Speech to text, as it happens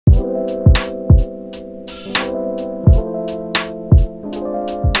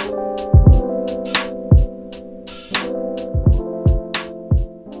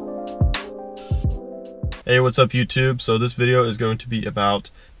Hey, what's up YouTube? So this video is going to be about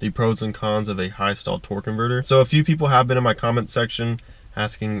the pros and cons of a high stall torque converter. So a few people have been in my comment section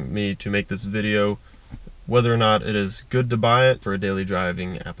asking me to make this video whether or not it is good to buy it for a daily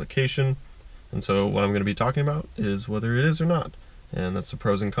driving application. And so what I'm going to be talking about is whether it is or not. And that's the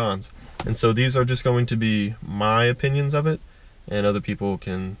pros and cons. And so these are just going to be my opinions of it, and other people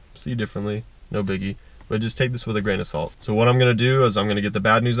can see differently, no biggie. But just take this with a grain of salt. So what I'm going to do is I'm going to get the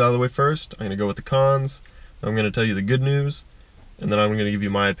bad news out of the way first. I'm going to go with the cons. I'm going to tell you the good news, and then I'm going to give you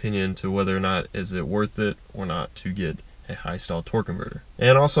my opinion to whether or not is it worth it or not to get a high stall torque converter.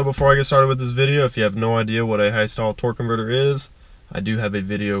 And also, before I get started with this video, if you have no idea what a high stall torque converter is, I do have a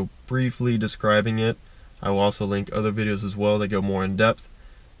video briefly describing it. I will also link other videos as well that go more in depth,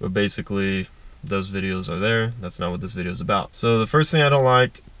 but basically those videos are there. That's not what this video is about. So the first thing I don't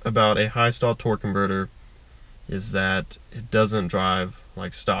like about a high stall torque converter is that it doesn't drive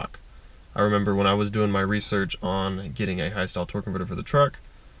like stock. I remember when I was doing my research on getting a high stall torque converter for the truck,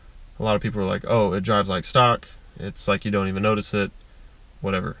 a lot of people were like, oh, it drives like stock, it's like you don't even notice it,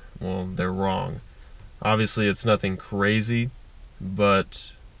 whatever. Well, they're wrong. Obviously it's nothing crazy,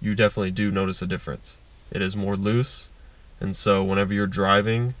 but you definitely do notice a difference. It is more loose, and so whenever you're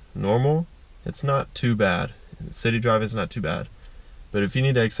driving normal, it's not too bad. City driving is not too bad. But if you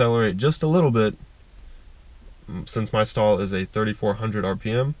need to accelerate just a little bit, since my stall is a 3400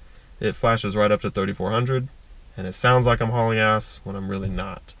 RPM, it flashes right up to 3400, and it sounds like I'm hauling ass when I'm really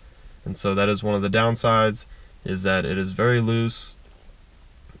not. And so that is one of the downsides, is that it is very loose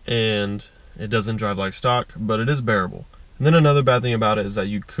and it doesn't drive like stock, but it is bearable. And then another bad thing about it is that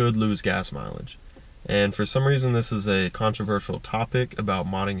you could lose gas mileage. And for some reason this is a controversial topic about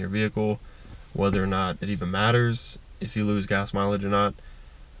modding your vehicle, whether or not it even matters if you lose gas mileage or not.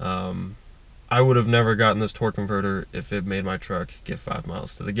 I would have never gotten this torque converter if it made my truck get 5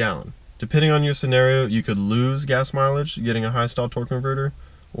 miles to the gallon. Depending on your scenario, you could lose gas mileage getting a high stall torque converter,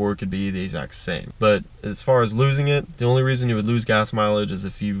 or it could be the exact same. But as far as losing it, the only reason you would lose gas mileage is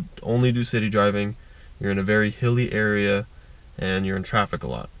if you only do city driving, you're in a very hilly area, and you're in traffic a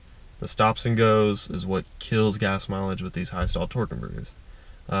lot. The stops and goes is what kills gas mileage with these high stall torque converters.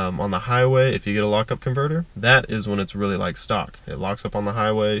 On the highway, if you get a lockup converter, that is when it's really like stock. It locks up on the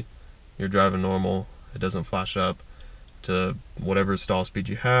highway, you're driving normal, it doesn't flash up to whatever stall speed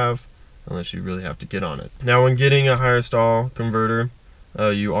you have unless you really have to get on it. Now when getting a higher stall converter,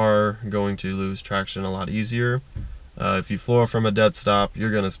 you are going to lose traction a lot easier. If you floor from a dead stop,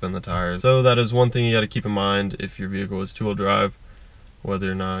 you're going to spin the tires. So that is one thing you got to keep in mind if your vehicle is two-wheel drive,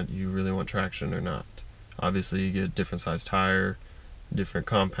 whether or not you really want traction or not. Obviously you get a different size tire, different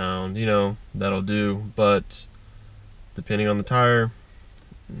compound, you know, that'll do, but depending on the tire,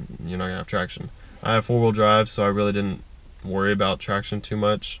 you're not gonna have traction. I have four-wheel drive, so I really didn't worry about traction too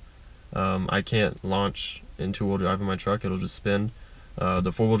much. I can't launch in two-wheel drive in my truck, it'll just spin.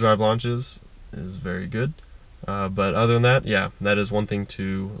 The four-wheel drive launches is very good, but other than that, yeah, that is one thing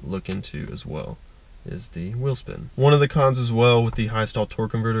to look into as well, is the wheel spin. One of the cons as well with the high stall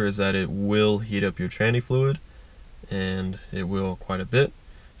torque converter is that it will heat up your tranny fluid, and it will quite a bit.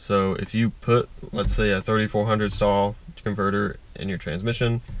 So if you put, let's say, a 3400 stall converter in your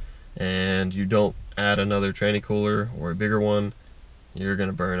transmission and you don't add another tranny cooler or a bigger one, you're going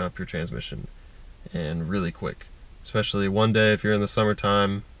to burn up your transmission, and really quick. Especially one day if you're in the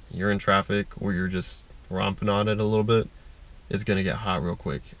summertime, you're in traffic, or you're just romping on it a little bit, it's going to get hot real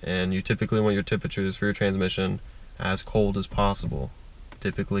quick. And you typically want your temperatures for your transmission as cold as possible,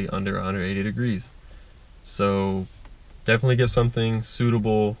 typically under 180 degrees. So definitely get something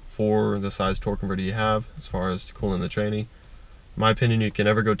suitable for the size torque converter you have as far as cooling the tranny. In my opinion, you can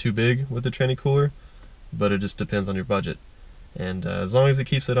never go too big with the tranny cooler, but it just depends on your budget. And as long as it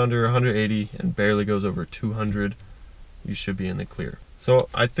keeps it under 180 and barely goes over 200, you should be in the clear. So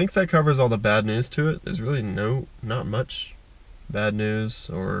I think that covers all the bad news to it. There's really not much bad news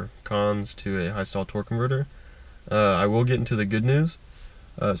or cons to a high stall torque converter. I will get into the good news.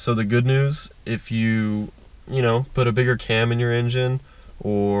 So the good news, if you put a bigger cam in your engine,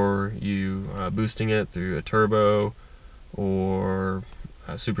 or you boosting it through a turbo or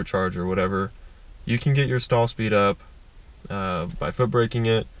a supercharger or whatever, you can get your stall speed up by foot braking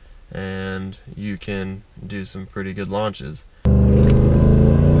it, and you can do some pretty good launches.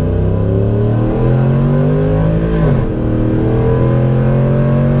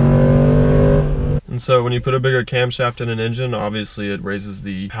 And so when you put a bigger camshaft in an engine, obviously it raises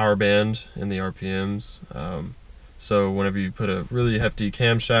the power band and the RPMs. So whenever you put a really hefty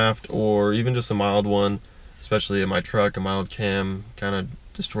camshaft or even just a mild one, especially in my truck, a mild cam kind of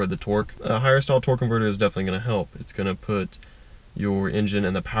destroyed the torque. A higher stall torque converter is definitely going to help. It's going to put your engine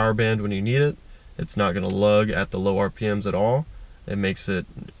in the power band when you need it. It's not going to lug at the low RPMs at all.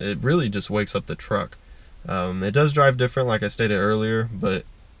 It really just wakes up the truck. It does drive different, like I stated earlier, but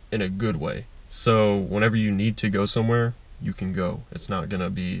in a good way. So whenever you need to go somewhere, you can go. It's not going to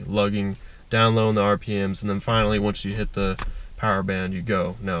be lugging down low in the RPMs, and then finally once you hit the power band you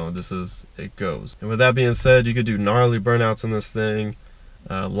go. No, it goes. And with that being said, you could do gnarly burnouts in this thing.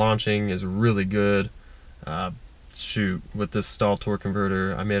 Launching is really good. Shoot, with this stall torque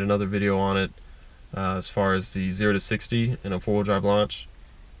converter, I made another video on it as far as the 0 to 60 in a 4-wheel drive launch,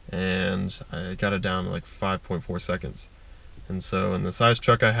 and I got it down to like 5.4 seconds. And so in the size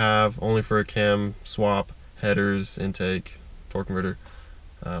truck I have, only for a cam swap, headers, intake, torque converter,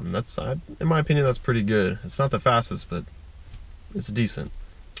 in my opinion, that's pretty good. It's not the fastest, but it's decent.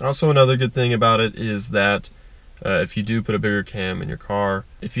 Also, another good thing about it is that if you do put a bigger cam in your car,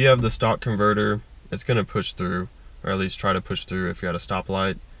 if you have the stock converter, it's going to push through, or at least try to push through if you're at a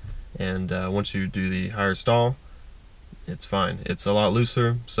stoplight. And once you do the higher stall, it's fine. It's a lot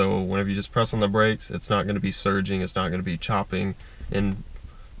looser, so whenever you just press on the brakes, it's not going to be surging, it's not going to be chopping and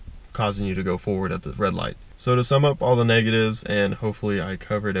causing you to go forward at the red light. So to sum up all the negatives, and hopefully I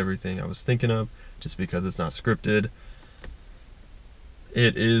covered everything I was thinking of, just because it's not scripted,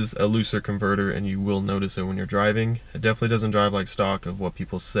 it is a looser converter and you will notice it when you're driving. It definitely doesn't drive like stock of what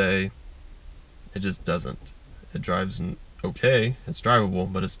people say. It just doesn't. It drives okay, it's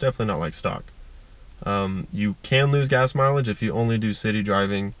drivable, but it's definitely not like stock. You can lose gas mileage if you only do city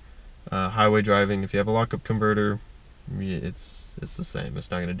driving, highway driving. If you have a lockup converter, it's the same.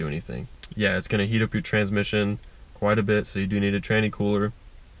 It's not going to do anything. Yeah, it's going to heat up your transmission quite a bit, so you do need a tranny cooler.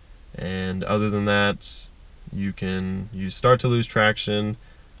 And other than that, you start to lose traction.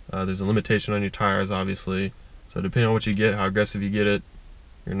 There's a limitation on your tires, obviously. So depending on what you get, how aggressive you get it,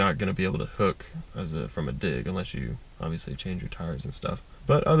 you're not going to be able to hook from a dig unless you obviously change your tires and stuff.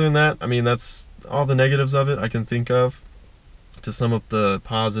 But other than that, I mean, that's all the negatives of it I can think of. To sum up the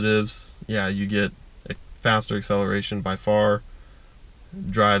positives, yeah, you get a faster acceleration by far.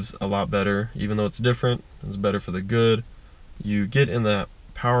 Drives a lot better, even though it's different. It's better for the good. You get in the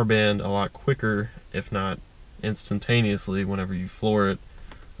power band a lot quicker, if not instantaneously, whenever you floor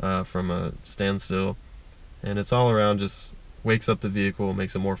it from a standstill. And it's all around just wakes up the vehicle,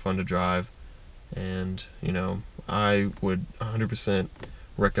 makes it more fun to drive. And you know, I would 100%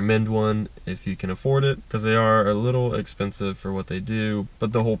 recommend one if you can afford it, because they are a little expensive for what they do,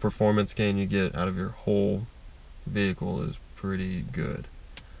 but the whole performance gain you get out of your whole vehicle is pretty good.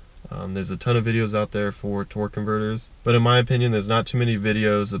 There's a ton of videos out there for torque converters, but in my opinion there's not too many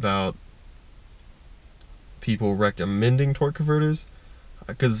videos about people recommending torque converters,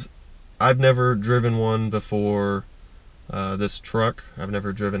 because I've never driven one before this truck. I've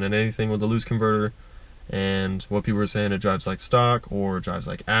never driven in anything with a loose converter, and what people were saying, it drives like stock or drives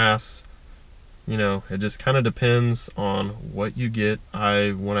like ass. You know, it just kind of depends on what you get.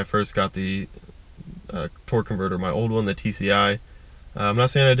 When I first got the torque converter, my old one, the TCI, I'm not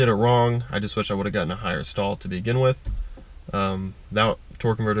saying I did it wrong, I just wish I would have gotten a higher stall to begin with. That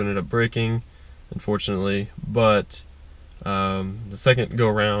torque converter ended up breaking, unfortunately, but the second go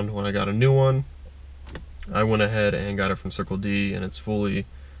around when I got a new one, I went ahead and got it from Circle D, and it's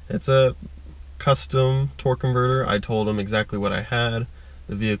a custom torque converter. I told them exactly what I had,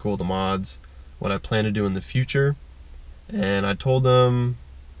 the vehicle, the mods, what I plan to do in the future, and I told them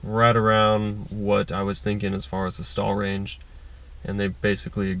right around what I was thinking as far as the stall range, and they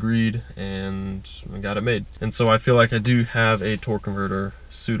basically agreed, and I got it made. And so I feel like I do have a torque converter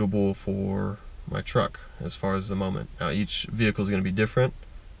suitable for my truck as far as the moment. Now each vehicle is going to be different,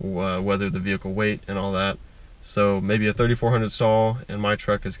 whether the vehicle weight and all that. So maybe a 3400 stall in my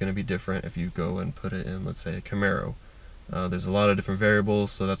truck is going to be different if you go and put it in, let's say, a Camaro. There's a lot of different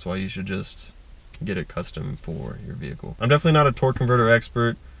variables, so that's why you should just get it custom for your vehicle. I'm definitely not a torque converter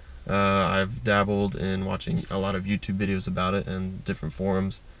expert. I've dabbled in watching a lot of YouTube videos about it and different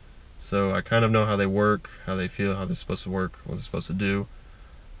forums, so I kind of know how they work, how they feel, how they're supposed to work, what they're supposed to do.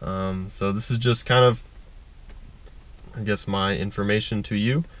 So this is just kind of, I guess, my information to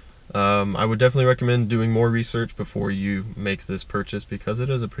you. I would definitely recommend doing more research before you make this purchase, because it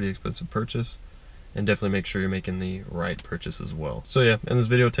is a pretty expensive purchase, and definitely make sure you're making the right purchase as well. So yeah, in this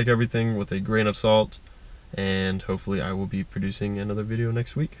video, take everything with a grain of salt, and hopefully I will be producing another video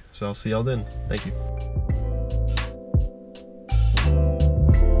next week. So I'll see y'all then. Thank you.